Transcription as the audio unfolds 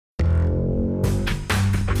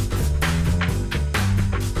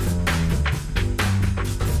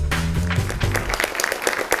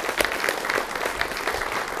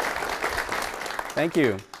Thank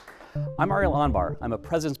you. I'm Ariel Anbar. I'm a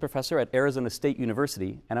President's Professor at Arizona State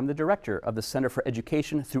University, and I'm the Director of the Center for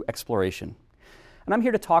Education Through Exploration. And I'm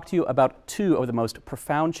here to talk to you about two of the most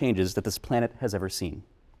profound changes that this planet has ever seen.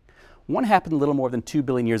 One happened a little more than 2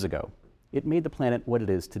 billion years ago. It made the planet what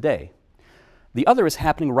it is today. The other is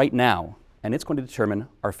happening right now, and it's going to determine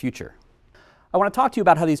our future. I want to talk to you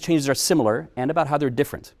about how these changes are similar and about how they're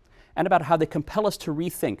different, and about how they compel us to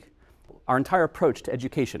rethink our entire approach to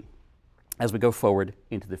education as we go forward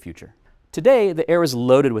into the future. Today, the air is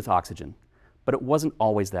loaded with oxygen, but it wasn't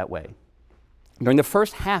always that way. During the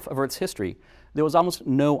first half of Earth's history, there was almost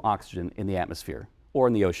no oxygen in the atmosphere or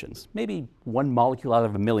in the oceans. Maybe one molecule out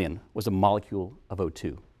of a million was a molecule of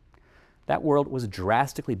O2. That world was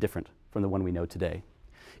drastically different from the one we know today.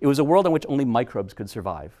 It was a world in which only microbes could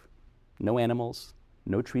survive. No animals,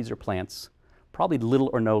 no trees or plants, probably little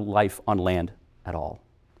or no life on land at all.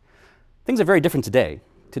 Things are very different today.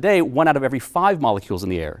 Today, 1 out of every 5 molecules in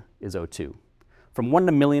the air is O2. From 1 in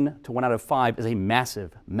a million to 1 out of 5 is a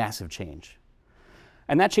massive, massive change.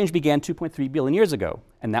 And that change began 2.3 billion years ago,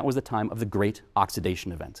 and that was the time of the Great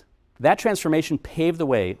Oxidation Event. That transformation paved the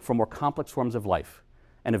way for more complex forms of life,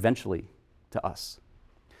 and eventually to us.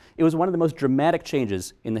 It was one of the most dramatic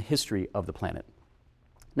changes in the history of the planet.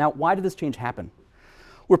 Now, why did this change happen?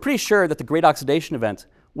 We're pretty sure that the Great Oxidation Event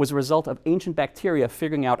was a result of ancient bacteria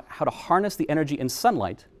figuring out how to harness the energy in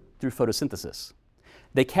sunlight through photosynthesis.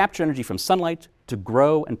 They capture energy from sunlight to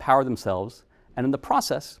grow and power themselves, and in the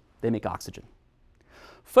process, they make oxygen.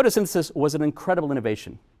 Photosynthesis was an incredible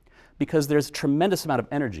innovation because there's a tremendous amount of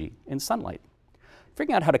energy in sunlight.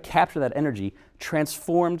 Figuring out how to capture that energy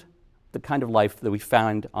transformed the kind of life that we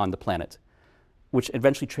found on the planet, which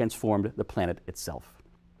eventually transformed the planet itself.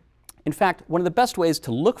 In fact, one of the best ways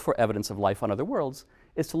to look for evidence of life on other worlds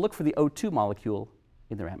is to look for the O2 molecule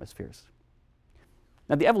in their atmospheres.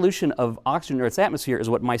 Now, the evolution of oxygen in Earth's atmosphere is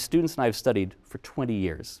what my students and I have studied for 20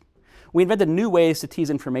 years. We invented new ways to tease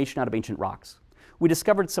information out of ancient rocks. We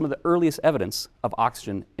discovered some of the earliest evidence of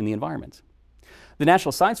oxygen in the environment. The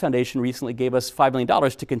National Science Foundation recently gave us $5 million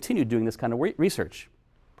to continue doing this kind of research.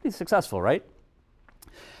 Pretty successful, right?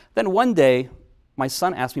 Then one day, my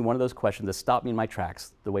son asked me one of those questions that stopped me in my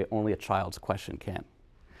tracks the way only a child's question can.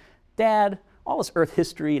 Dad, all this Earth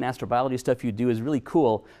history and astrobiology stuff you do is really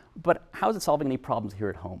cool, but how is it solving any problems here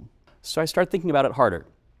at home? So I started thinking about it harder.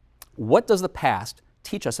 What does the past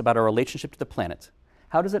teach us about our relationship to the planet?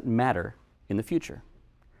 How does it matter in the future?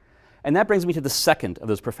 And that brings me to the second of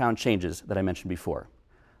those profound changes that I mentioned before,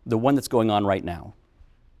 the one that's going on right now.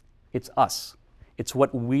 It's us. It's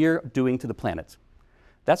what we're doing to the planet.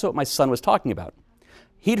 That's what my son was talking about.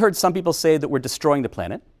 He'd heard some people say that we're destroying the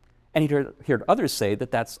planet, and he'd heard others say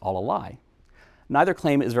that that's all a lie. Neither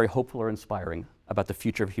claim is very hopeful or inspiring about the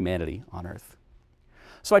future of humanity on Earth.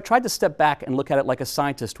 So I tried to step back and look at it like a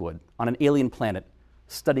scientist would on an alien planet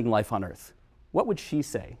studying life on Earth. What would she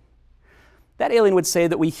say? That alien would say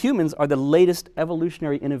that we humans are the latest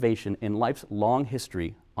evolutionary innovation in life's long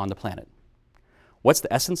history on the planet. What's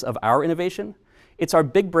the essence of our innovation? It's our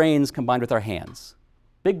big brains combined with our hands.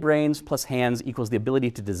 Big brains plus hands equals the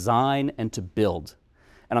ability to design and to build.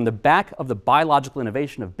 And on the back of the biological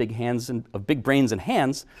innovation of big brains and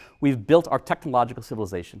hands, we've built our technological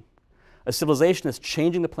civilization. A civilization that's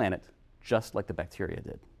changing the planet just like the bacteria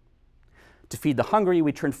did. To feed the hungry,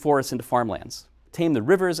 we turn forests into farmlands. Tame the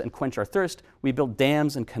rivers and quench our thirst, we build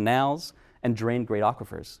dams and canals and drain great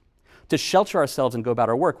aquifers. To shelter ourselves and go about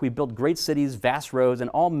our work, we build great cities, vast roads,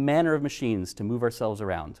 and all manner of machines to move ourselves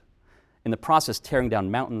around. In the process, tearing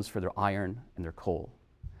down mountains for their iron and their coal.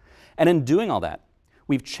 And in doing all that,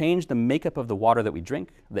 we've changed the makeup of the water that we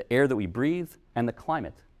drink, the air that we breathe, and the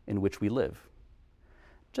climate in which we live.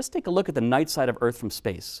 Just take a look at the night side of Earth from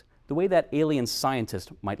space, the way that alien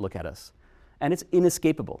scientist might look at us. And it's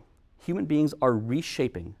inescapable. Human beings are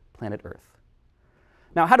reshaping planet Earth.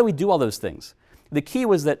 Now, how do we do all those things? The key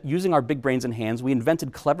was that using our big brains and hands, we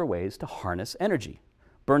invented clever ways to harness energy.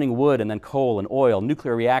 Burning wood and then coal and oil,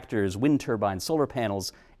 nuclear reactors, wind turbines, solar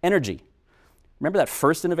panels, energy. Remember that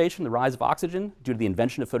first innovation, the rise of oxygen, due to the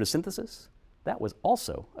invention of photosynthesis? That was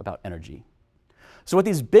also about energy. So what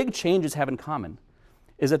these big changes have in common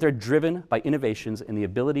is that they're driven by innovations in the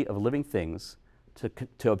ability of living things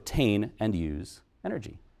to obtain and use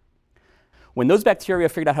energy. When those bacteria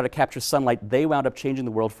figured out how to capture sunlight, they wound up changing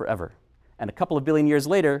the world forever. And a couple of billion years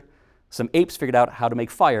later, some apes figured out how to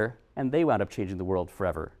make fire, and they wound up changing the world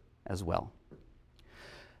forever as well.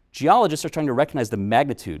 Geologists are trying to recognize the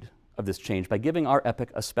magnitude of this change by giving our epoch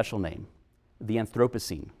a special name, the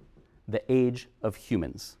Anthropocene, the age of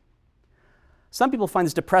humans. Some people find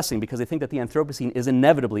this depressing because they think that the Anthropocene is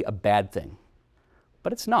inevitably a bad thing.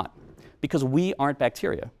 But it's not. because we aren't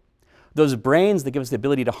bacteria. Those brains that give us the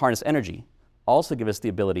ability to harness energy also give us the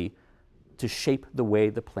ability to shape the way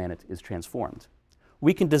the planet is transformed.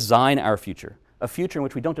 We can design our future, a future in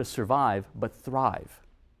which we don't just survive, but thrive.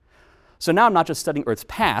 So now I'm not just studying Earth's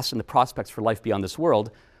past and the prospects for life beyond this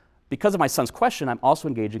world. Because of my son's question, I'm also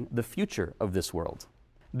engaging the future of this world.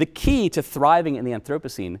 The key to thriving in the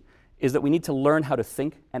Anthropocene is that we need to learn how to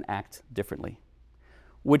think and act differently,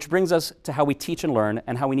 which brings us to how we teach and learn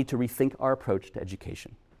and how we need to rethink our approach to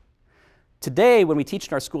education. Today, when we teach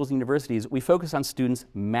in our schools and universities, we focus on students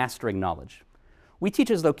mastering knowledge. We teach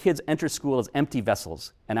as though kids enter school as empty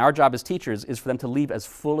vessels, and our job as teachers is for them to leave as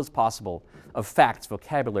full as possible of facts,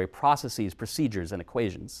 vocabulary, processes, procedures, and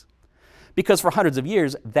equations. Because for hundreds of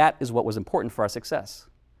years, that is what was important for our success.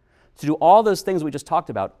 To do all those things we just talked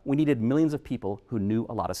about, we needed millions of people who knew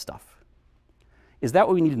a lot of stuff. Is that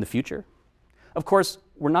what we need in the future? Of course,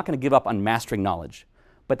 we're not going to give up on mastering knowledge,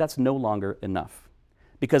 but that's no longer enough.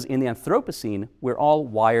 Because in the Anthropocene, we're all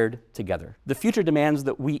wired together. The future demands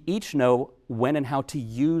that we each know when and how to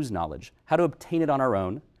use knowledge, how to obtain it on our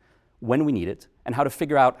own, when we need it, and how to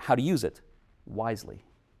figure out how to use it wisely.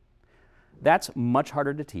 That's much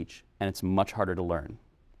harder to teach, and it's much harder to learn.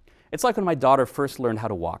 It's like when my daughter first learned how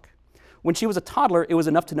to walk. When she was a toddler, it was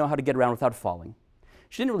enough to know how to get around without falling.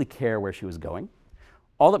 She didn't really care where she was going.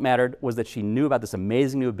 All that mattered was that she knew about this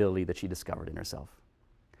amazing new ability that she discovered in herself.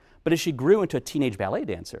 But as she grew into a teenage ballet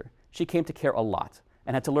dancer, she came to care a lot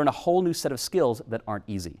and had to learn a whole new set of skills that aren't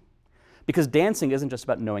easy. Because dancing isn't just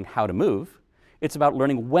about knowing how to move, it's about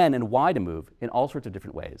learning when and why to move in all sorts of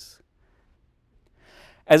different ways.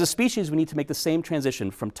 As a species, we need to make the same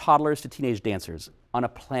transition from toddlers to teenage dancers on a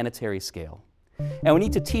planetary scale. And we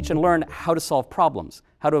need to teach and learn how to solve problems,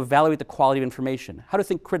 how to evaluate the quality of information, how to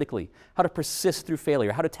think critically, how to persist through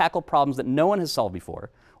failure, how to tackle problems that no one has solved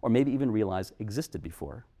before, or maybe even realized existed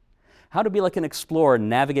before. How to be like an explorer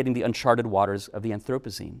navigating the uncharted waters of the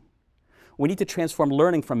Anthropocene. We need to transform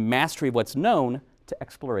learning from mastery of what's known to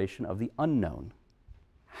exploration of the unknown.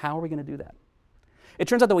 How are we going to do that? It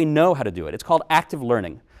turns out that we know how to do it. It's called active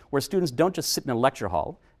learning, where students don't just sit in a lecture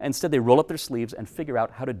hall, and instead they roll up their sleeves and figure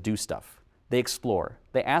out how to do stuff. They explore,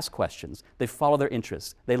 they ask questions, they follow their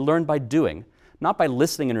interests, they learn by doing, not by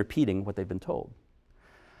listening and repeating what they've been told.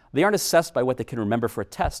 They aren't assessed by what they can remember for a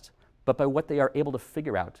test, but by what they are able to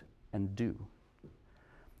figure out and do.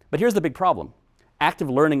 But here's the big problem. Active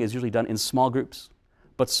learning is usually done in small groups,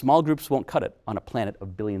 but small groups won't cut it on a planet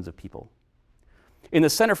of billions of people. In the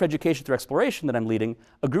Center for Education Through Exploration that I'm leading,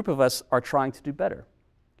 a group of us are trying to do better.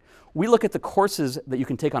 We look at the courses that you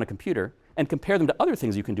can take on a computer and compare them to other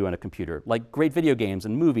things you can do on a computer, like great video games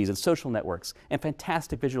and movies and social networks and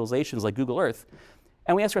fantastic visualizations like Google Earth.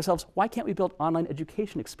 And we ask ourselves, why can't we build online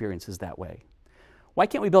education experiences that way? Why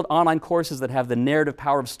can't we build online courses that have the narrative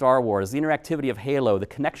power of Star Wars, the interactivity of Halo, the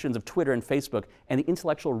connections of Twitter and Facebook, and the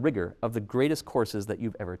intellectual rigor of the greatest courses that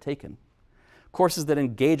you've ever taken? Courses that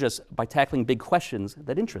engage us by tackling big questions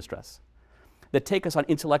that interest us, that take us on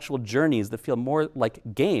intellectual journeys that feel more like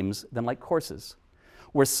games than like courses,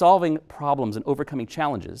 where solving problems and overcoming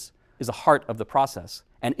challenges is the heart of the process.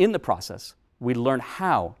 And in the process, we learn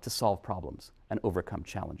how to solve problems and overcome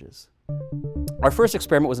challenges. Our first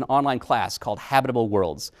experiment was an online class called Habitable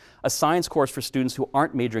Worlds, a science course for students who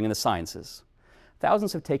aren't majoring in the sciences.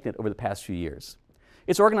 Thousands have taken it over the past few years.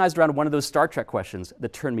 It's organized around one of those Star Trek questions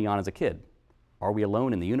that turned me on as a kid. Are we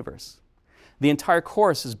alone in the universe? The entire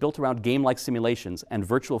course is built around game-like simulations and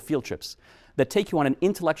virtual field trips that take you on an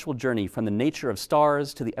intellectual journey from the nature of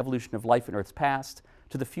stars to the evolution of life in Earth's past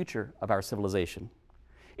to the future of our civilization.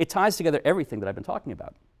 It ties together everything that I've been talking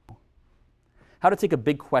about. How to take a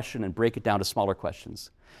big question and break it down to smaller questions.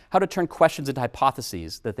 How to turn questions into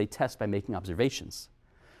hypotheses that they test by making observations.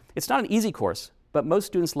 It's not an easy course, but most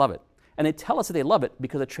students love it. And they tell us that they love it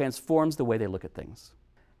because it transforms the way they look at things.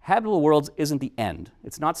 Habitable Worlds isn't the end.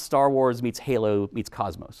 It's not Star Wars meets Halo meets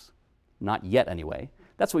Cosmos. Not yet, anyway.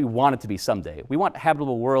 That's what we want it to be someday. We want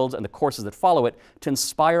Habitable Worlds and the courses that follow it to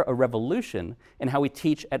inspire a revolution in how we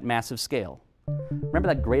teach at massive scale. Remember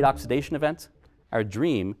that great oxidation event? Our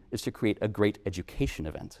dream is to create a great education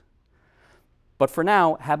event. But for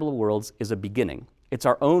now, Habitable Worlds is a beginning. It's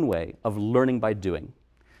our own way of learning by doing.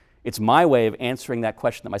 It's my way of answering that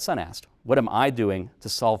question that my son asked. What am I doing to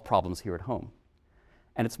solve problems here at home?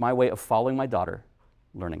 And it's my way of following my daughter,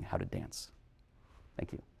 learning how to dance.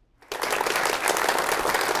 Thank you.